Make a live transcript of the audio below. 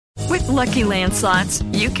Lucky Land Slots,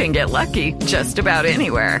 you can get lucky just about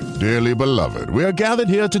anywhere. Dearly beloved, we are gathered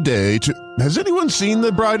here today to... Has anyone seen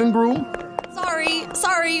the bride and groom?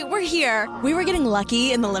 Sorry, we're here. We were getting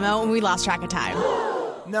lucky in the limo and we lost track of time.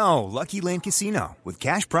 No, Lucky Land Casino, with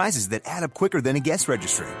cash prizes that add up quicker than a guest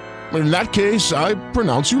registry. In that case, I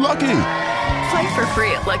pronounce you lucky. Play for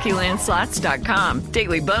free at LuckyLandSlots.com.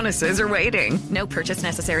 Daily bonuses are waiting. No purchase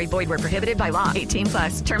necessary. Void where prohibited by law.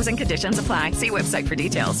 18+. Terms and conditions apply. See website for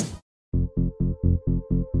details.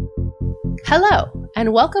 Hello,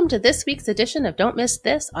 and welcome to this week's edition of Don't Miss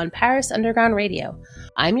This on Paris Underground Radio.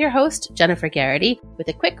 I'm your host, Jennifer Garrity, with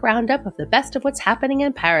a quick roundup of the best of what's happening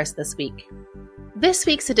in Paris this week. This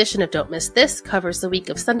week's edition of Don't Miss This covers the week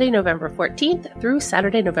of Sunday, November 14th through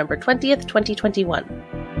Saturday, November 20th,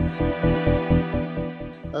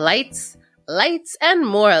 2021. Lights, lights, and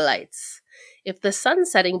more lights. If the sun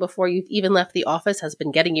setting before you've even left the office has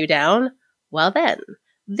been getting you down, well then,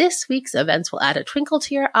 this week's events will add a twinkle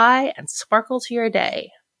to your eye and sparkle to your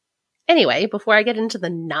day. Anyway, before I get into the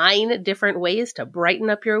 9 different ways to brighten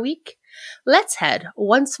up your week, let's head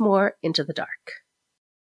once more into the dark.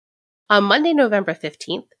 On Monday, November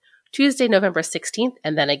 15th, Tuesday, November 16th,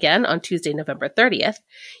 and then again on Tuesday, November 30th,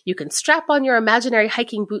 you can strap on your imaginary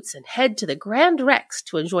hiking boots and head to the Grand Rex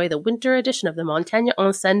to enjoy the winter edition of the Montagne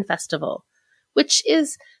en Seine Festival, which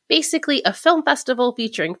is basically a film festival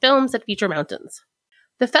featuring films that feature mountains.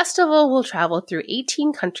 The festival will travel through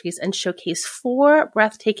 18 countries and showcase 4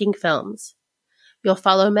 breathtaking films. You'll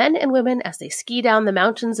follow men and women as they ski down the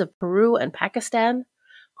mountains of Peru and Pakistan,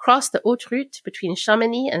 cross the Haute Route between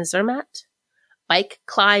Chamonix and Zermatt, bike,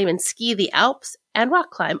 climb, and ski the Alps, and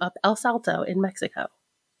rock climb up El Salto in Mexico.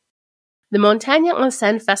 The Montagne en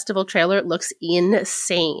Seine Festival trailer looks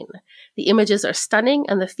insane. The images are stunning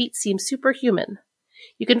and the feat seems superhuman.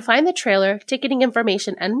 You can find the trailer, ticketing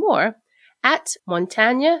information, and more at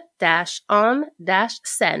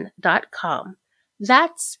montagne-en-seine.com.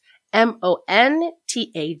 That's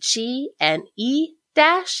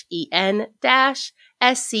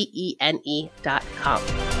MONTAGNE-EN-SCENE.com.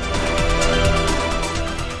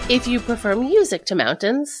 If you prefer music to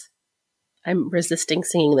mountains, I'm resisting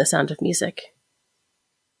singing The Sound of Music.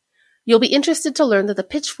 You'll be interested to learn that the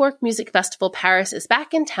Pitchfork Music Festival Paris is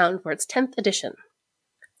back in town for its 10th edition.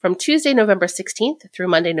 From Tuesday, November 16th through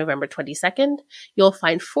Monday, November 22nd, you'll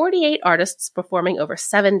find 48 artists performing over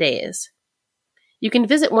 7 days. You can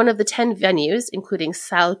visit one of the 10 venues, including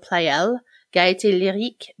Salle Pleyel, Gaieté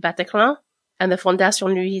Lyrique Bataclan, and the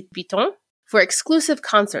Fondation Louis Vuitton, for exclusive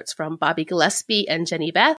concerts from Bobby Gillespie and Jenny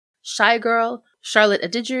Beth, Shy Girl, Charlotte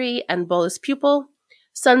Adigéry and Bolis Pupil,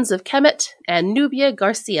 Sons of Kemet, and Nubia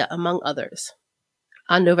Garcia, among others.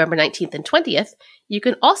 On November 19th and 20th, you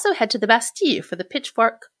can also head to the Bastille for the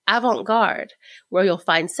Pitchfork Avant-Garde, where you'll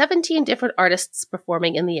find 17 different artists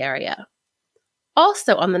performing in the area.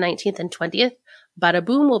 Also on the 19th and 20th, Bada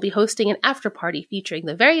Boom will be hosting an after-party featuring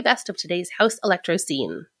the very best of today's house electro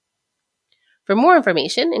scene. For more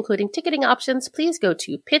information, including ticketing options, please go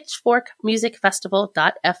to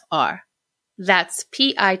pitchforkmusicfestival.fr. That's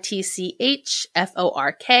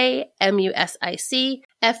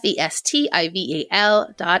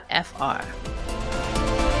pitchforkmusicfestival.fr.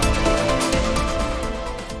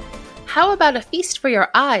 How about a feast for your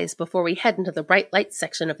eyes before we head into the bright lights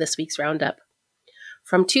section of this week's roundup?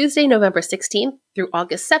 From Tuesday, November 16th through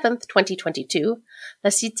August 7th, 2022, La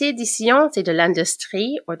Cité des Sciences et de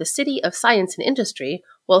l'Industrie, or the City of Science and Industry,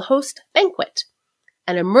 will host Banquet,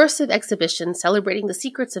 an immersive exhibition celebrating the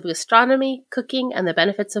secrets of gastronomy, cooking, and the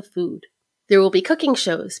benefits of food. There will be cooking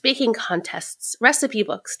shows, baking contests, recipe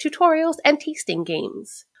books, tutorials, and tasting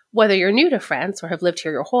games. Whether you're new to France or have lived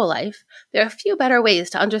here your whole life, there are few better ways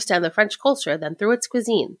to understand the French culture than through its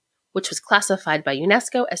cuisine, which was classified by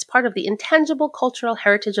UNESCO as part of the Intangible Cultural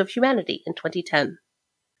Heritage of Humanity in 2010.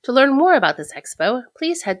 To learn more about this expo,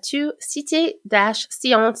 please head to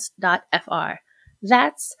cité-science.fr.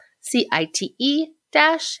 That's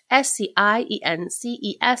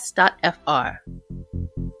CITE-SCIENCES.fr.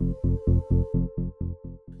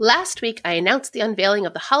 Last week, I announced the unveiling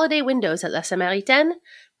of the holiday windows at La Samaritaine,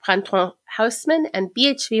 Printemps Haussmann, and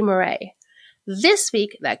BHV Moret. This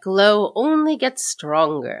week, that glow only gets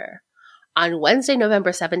stronger. On Wednesday, November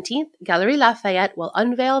 17th, Galeries Lafayette will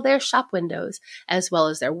unveil their shop windows, as well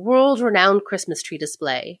as their world-renowned Christmas tree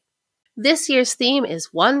display. This year's theme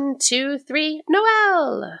is 1, 2, 3,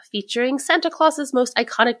 Noel, featuring Santa Claus's most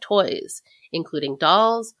iconic toys, including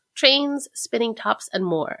dolls, trains, spinning tops, and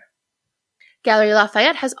more. Galeries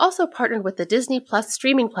Lafayette has also partnered with the Disney Plus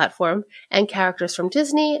streaming platform, and characters from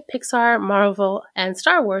Disney, Pixar, Marvel, and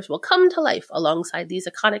Star Wars will come to life alongside these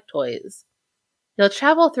iconic toys. You'll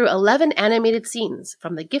travel through 11 animated scenes,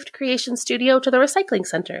 from the gift creation studio to the recycling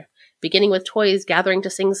center, beginning with toys gathering to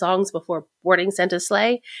sing songs before boarding Santa's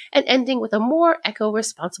sleigh, and ending with a more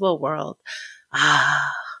eco-responsible world.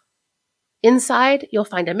 Inside, you'll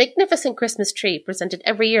find a magnificent Christmas tree presented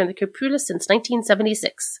every year in the Cupola since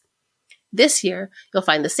 1976. This year, you'll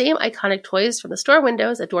find the same iconic toys from the store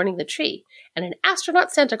windows adorning the tree, and an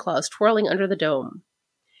astronaut Santa Claus twirling under the dome.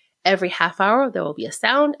 Every half hour, there will be a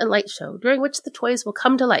sound and light show during which the toys will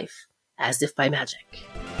come to life, as if by magic.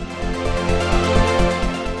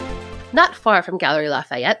 Not far from Galerie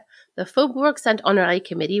Lafayette, the Faubourg Saint-Honoré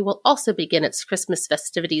Committee will also begin its Christmas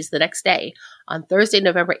festivities the next day, on Thursday,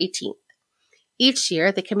 November 18th. Each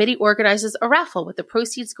year, the committee organizes a raffle with the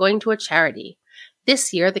proceeds going to a charity.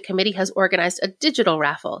 This year, the committee has organized a digital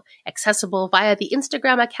raffle, accessible via the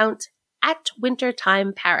Instagram account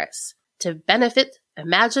 @WintertimeParis, to benefit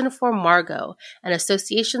Imagine for Margot, an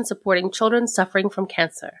association supporting children suffering from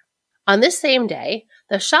cancer. On this same day,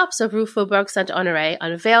 the shops of Rue Faubourg Saint-Honoré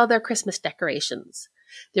unveil their Christmas decorations.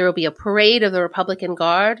 There will be a parade of the Republican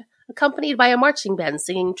Guard, accompanied by a marching band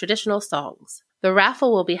singing traditional songs. The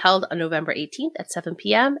raffle will be held on November 18th at 7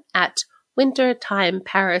 p.m. at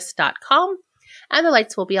wintertimeparis.com, and the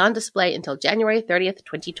lights will be on display until January 30th,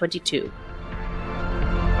 2022.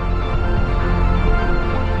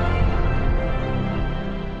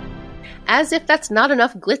 As if that's not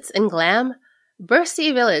enough glitz and glam,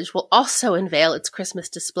 Bercy Village will also unveil its Christmas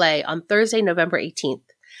display on Thursday, November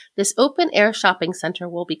 18th. This open-air shopping center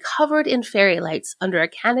will be covered in fairy lights under a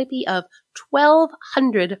canopy of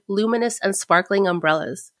 1,200 luminous and sparkling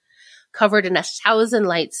umbrellas, covered in 1,000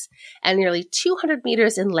 lights and nearly 200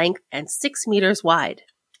 meters in length and 6 meters wide,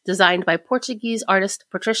 designed by Portuguese artist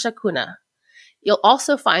Patricia Cunha. You'll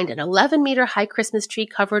also find an 11-meter high Christmas tree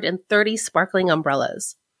covered in 30 sparkling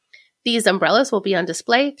umbrellas. These umbrellas will be on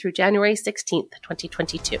display through January 16th,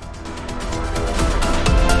 2022.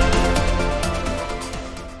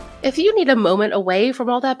 If you need a moment away from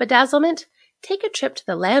all that bedazzlement, take a trip to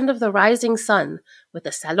the land of the rising sun with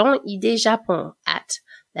the Salon Idée Japon at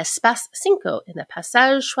l'Espace Cinco in the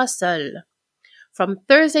Passage Choiseul. From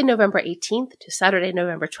Thursday, November 18th to Saturday,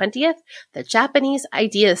 November 20th, the Japanese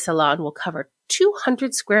Ideas Salon will cover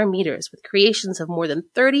 200 square meters with creations of more than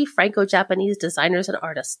 30 Franco-Japanese designers and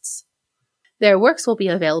artists. Their works will be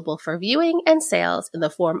available for viewing and sales in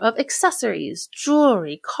the form of accessories,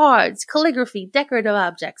 jewelry, cards, calligraphy, decorative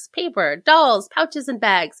objects, paper, dolls, pouches and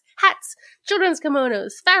bags, hats, children's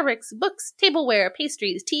kimonos, fabrics, books, tableware,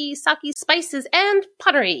 pastries, tea, sake, spices, and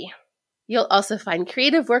pottery. You'll also find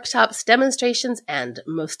creative workshops, demonstrations, and,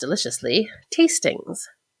 most deliciously, tastings.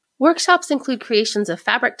 Workshops include creations of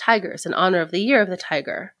fabric tigers in honor of the Year of the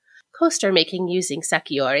Tiger, coaster making using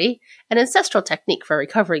sakiori, an ancestral technique for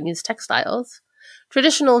recovering used textiles,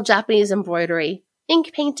 traditional Japanese embroidery,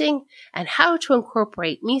 ink painting, and how to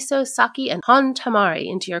incorporate miso, sake, and han tamari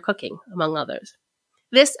into your cooking, among others.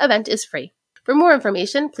 This event is free. For more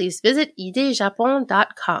information, please visit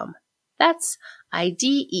ideesjapon.com. That's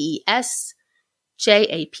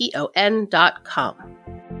IDESJAPON.com.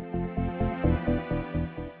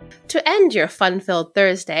 To end your fun-filled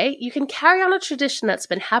Thursday, you can carry on a tradition that's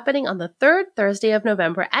been happening on the third Thursday of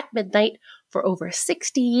November at midnight for over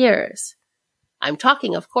 60 years. I'm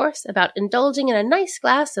talking, of course, about indulging in a nice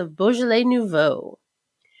glass of Beaujolais Nouveau.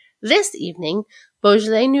 This evening,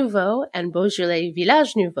 Beaujolais Nouveau and Beaujolais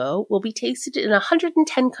Village Nouveau will be tasted in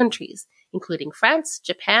 110 countries, including France,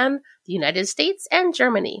 Japan, the United States, and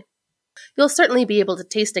Germany. You'll certainly be able to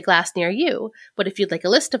taste a glass near you, but if you'd like a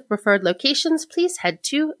list of preferred locations, please head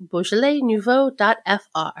to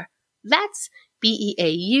BeaujolaiSNouveau.fr. That's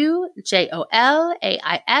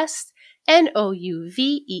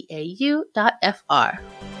BeaujolaisNouveauFR.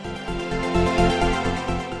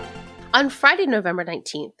 On Friday, November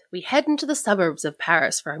 19th, we head into the suburbs of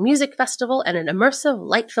Paris for a music festival and an immersive,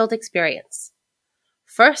 light-filled experience.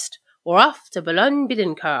 First, we're off to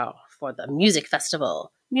Boulogne-Billancourt for the music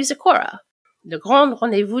festival, Musicora, le grand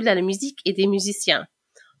rendez-vous de la musique et des musiciens,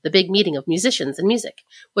 the big meeting of musicians and music,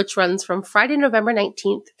 which runs from Friday, November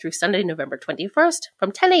 19th through Sunday, November 21st,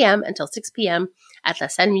 from 10 a.m. until 6 p.m. at La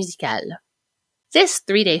Salle Musicale. This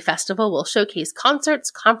 3-day festival will showcase concerts,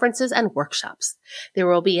 conferences, and workshops. There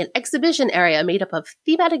will be an exhibition area made up of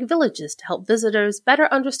thematic villages to help visitors better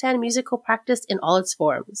understand musical practice in all its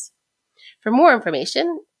forms. For more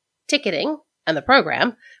information, ticketing, and the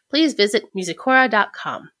program, please visit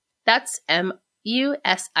musicora.com. That's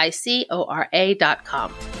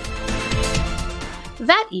musicora.com.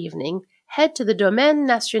 That evening, head to the Domaine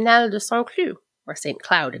National de Saint-Cloud, or St.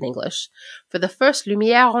 Cloud in English, for the first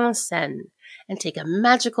Lumière en Scène, and take a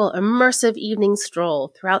magical, immersive evening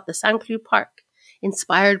stroll throughout the Saint-Cloud Park,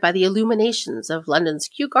 inspired by the illuminations of London's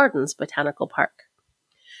Kew Gardens Botanical Park.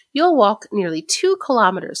 You'll walk nearly 2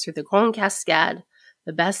 kilometers through the Grande Cascade,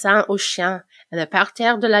 the Bassin aux Chiens, and the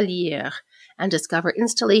Parterre de la Lyre, and discover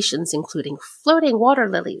installations including floating water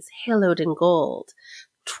lilies haloed in gold,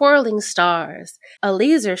 twirling stars, a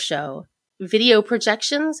laser show, video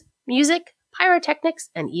projections, music, pyrotechnics,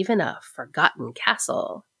 and even a forgotten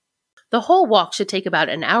castle. The whole walk should take about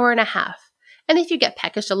an hour and a half, and if you get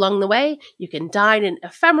peckish along the way, you can dine in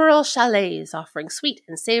ephemeral chalets offering sweet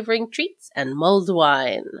and savoring treats and mulled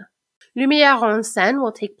wine. Lumière en Scène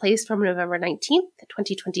will take place from November 19th,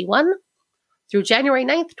 2021 through January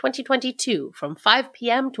 9th, 2022 from 5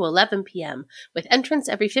 p.m. to 11 p.m. with entrance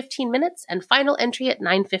every 15 minutes and final entry at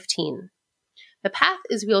 9:15. The path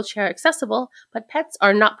is wheelchair accessible, but pets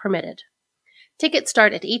are not permitted. Tickets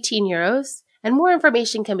start at €18, and more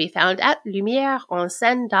information can be found at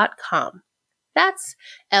lumiereenscene.com. That's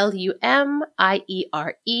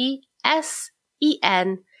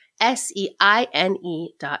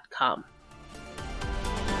LUMIERESENSEINE.com.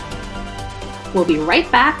 We'll be right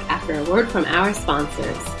back after a word from our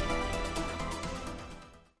sponsors.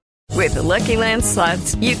 With the Lucky Land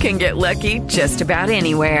Slots, you can get lucky just about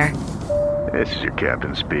anywhere. This is your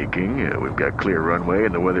captain speaking. We've got clear runway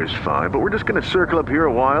and the weather's fine, but we're just going to circle up here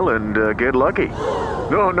a while and get lucky.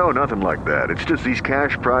 No, nothing like that. It's just these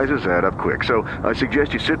cash prizes add up quick. So I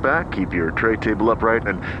suggest you sit back, keep your tray table upright,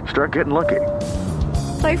 and start getting lucky.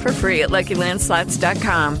 Play for free at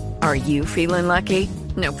LuckyLandSlots.com. Are you feeling lucky?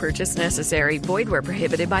 No purchase necessary. Void where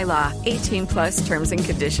prohibited by law. 18 plus terms and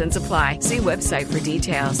conditions apply. See website for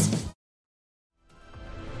details.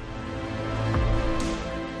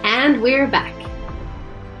 And we're back.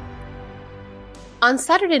 On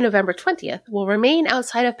Saturday, November 20th, we'll remain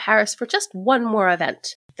outside of Paris for just one more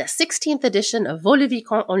event, the 16th edition of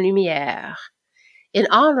Vaux-le-Vicomte en Lumière. In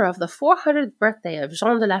honor of the 400th birthday of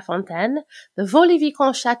Jean de La Fontaine, the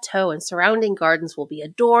Vaux-le-Vicomte Chateau and surrounding gardens will be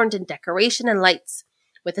adorned in decoration and lights,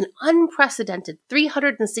 with an unprecedented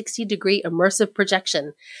 360-degree immersive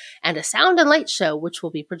projection and a sound and light show which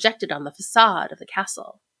will be projected on the facade of the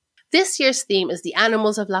castle. This year's theme is the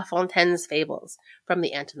animals of La Fontaine's fables, from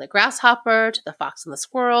the ant and the grasshopper, to the fox and the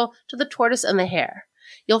squirrel, to the tortoise and the hare.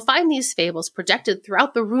 You'll find these fables projected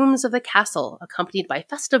throughout the rooms of the castle, accompanied by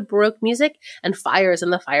festive Baroque music and fires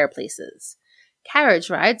in the fireplaces. Carriage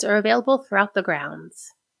rides are available throughout the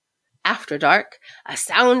grounds. After dark, a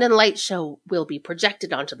sound and light show will be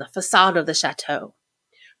projected onto the facade of the chateau.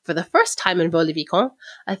 For the first time in Vaux-le-Vicomte,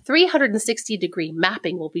 a 360-degree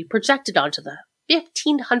mapping will be projected onto the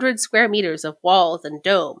 1,500 square meters of walls and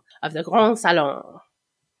dome of the Grand Salon.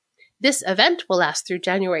 This event will last through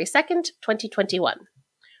January 2nd, 2021.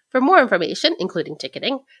 For more information, including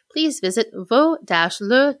ticketing, please visit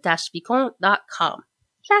vaux-le-vicomte.com.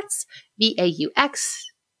 That's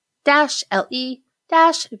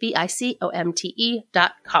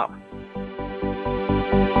VAUX-LE-VICOMTE.com.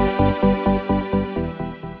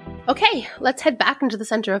 Okay, let's head back into the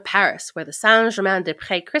center of Paris, where the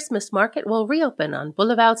Saint-Germain-des-Prés Christmas Market will reopen on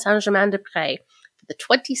Boulevard Saint-Germain-des-Prés for the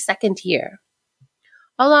 22nd year.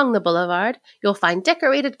 Along the boulevard, you'll find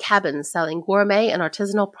decorated cabins selling gourmet and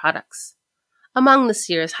artisanal products. Among this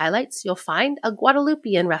year's highlights, you'll find a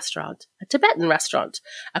Guadeloupean restaurant, a Tibetan restaurant,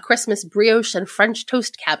 a Christmas brioche and French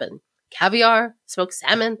toast cabin, caviar, smoked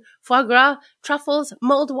salmon, foie gras, truffles,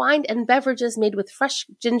 mulled wine, and beverages made with fresh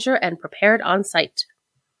ginger and prepared on site.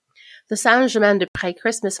 The Saint-Germain-des-Prés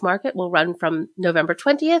Christmas Market will run from November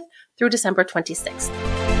 20th through December 26th.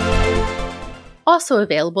 Also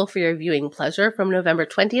available for your viewing pleasure from November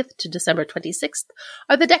 20th to December 26th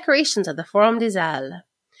are the decorations at the Forum des Halles.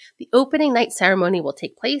 The opening night ceremony will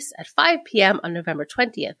take place at 5 p.m. on November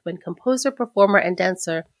 20th when composer, performer, and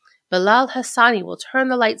dancer Bilal Hassani will turn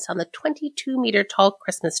the lights on the 22-meter-tall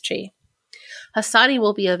Christmas tree. Hassani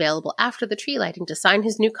will be available after the tree lighting to sign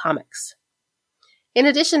his new comics. In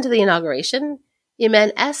addition to the inauguration,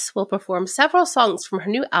 Imen S. will perform several songs from her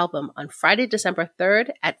new album on Friday, December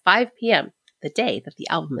 3rd at 5 p.m., the day that the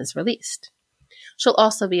album is released. She'll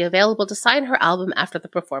also be available to sign her album after the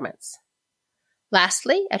performance.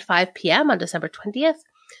 Lastly, at 5 p.m. on December 20th,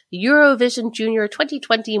 the Eurovision Junior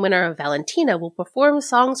 2020 winner Valentina will perform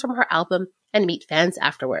songs from her album and meet fans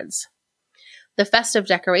afterwards. The festive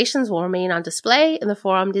decorations will remain on display in the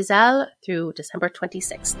Forum des Halles through December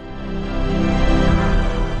 26th.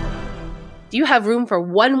 Do you have room for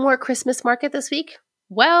one more Christmas market this week?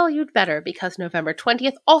 Well, you'd better, because November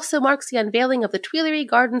 20th also marks the unveiling of the Tuileries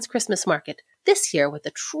Gardens Christmas Market, this year with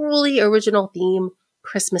a truly original theme,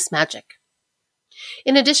 Christmas Magic.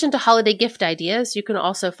 In addition to holiday gift ideas, you can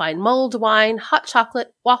also find mulled wine, hot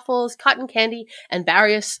chocolate, waffles, cotton candy, and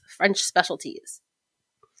various French specialties.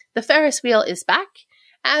 The Ferris wheel is back,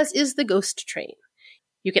 as is the ghost train.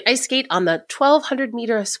 You can ice skate on the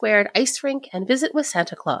 1,200-meter squared ice rink and visit with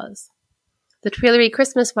Santa Claus. The Tuileries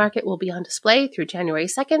Christmas Market will be on display through January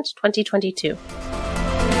 2nd, 2022.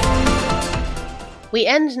 We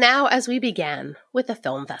end now as we began, with a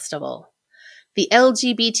film festival. The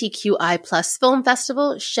LGBTQI+ film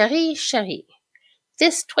festival, Chérie Chérie.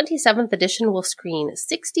 This 27th edition will screen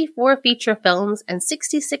 64 feature films and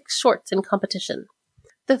 66 shorts in competition.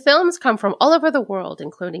 The films come from all over the world,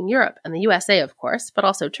 including Europe and the USA, of course, but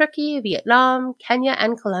also Turkey, Vietnam, Kenya,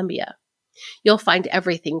 and Colombia. You'll find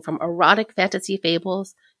everything from erotic fantasy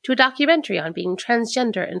fables to a documentary on being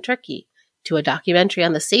transgender in Turkey, to a documentary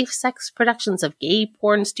on the safe sex productions of gay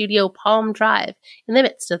porn studio Palm Drive in the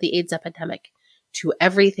midst of the AIDS epidemic, to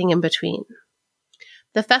everything in between.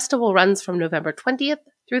 The festival runs from November 20th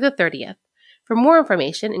through the 30th. For more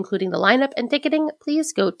information, including the lineup and ticketing,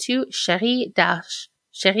 please go to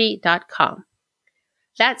cherie-cherie.com.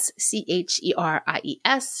 That's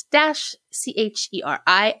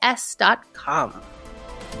CHERIES-CHERIS.com.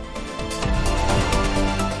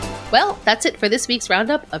 Well, that's it for this week's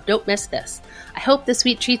roundup of Don't Miss This. I hope this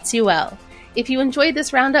week treats you well. If you enjoyed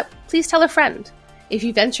this roundup, please tell a friend. If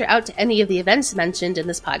you venture out to any of the events mentioned in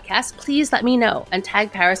this podcast, please let me know and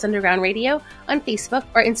tag Paris Underground Radio on Facebook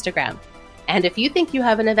or Instagram. And if you think you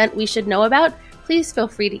have an event we should know about, please feel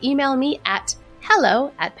free to email me at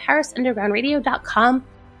hello@parisundergroundradio.com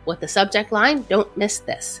with the subject line, Don't Miss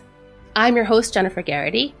This. I'm your host, Jennifer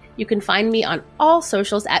Garrity. You can find me on all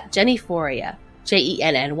socials at Jennyphoria,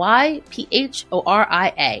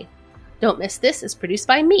 JENNYPHORIA. Don't Miss This is produced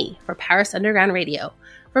by me for Paris Underground Radio.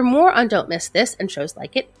 For more on Don't Miss This and shows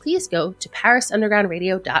like it, please go to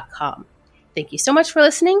parisundergroundradio.com. Thank you so much for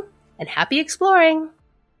listening, and happy exploring!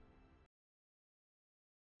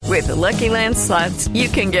 With the Lucky Land Slots, you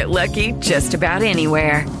can get lucky just about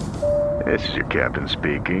anywhere. This is your captain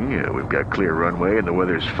speaking. We've got clear runway and the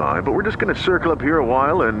weather's fine, but we're just going to circle up here a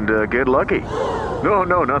while and get lucky.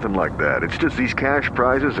 No, nothing like that. It's just these cash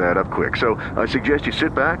prizes add up quick. So I suggest you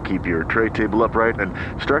sit back, keep your tray table upright, and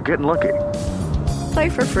start getting lucky. Play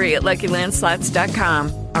for free at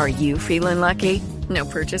LuckyLandSlots.com. Are you feeling lucky? No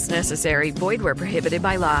purchase necessary. Void where prohibited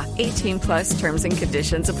by law. 18+ terms and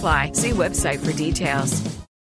conditions apply. See website for details.